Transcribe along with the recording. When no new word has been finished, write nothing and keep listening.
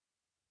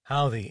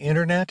How the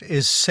Internet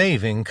is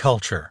Saving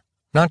Culture,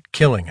 Not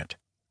Killing It,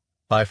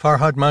 by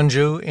Farhad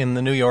Manjoo in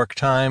the New York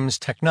Times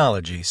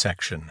Technology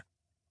section.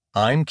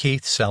 I'm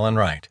Keith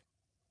Sellen-Wright.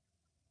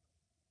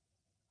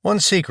 One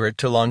secret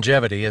to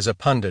longevity as a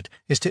pundit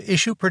is to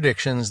issue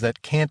predictions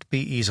that can't be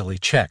easily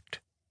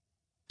checked.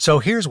 So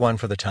here's one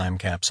for the time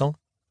capsule.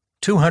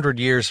 200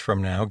 years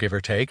from now, give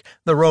or take,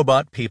 the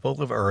robot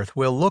people of Earth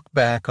will look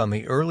back on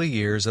the early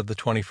years of the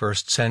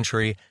 21st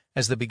century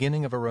as the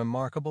beginning of a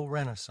remarkable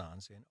renaissance in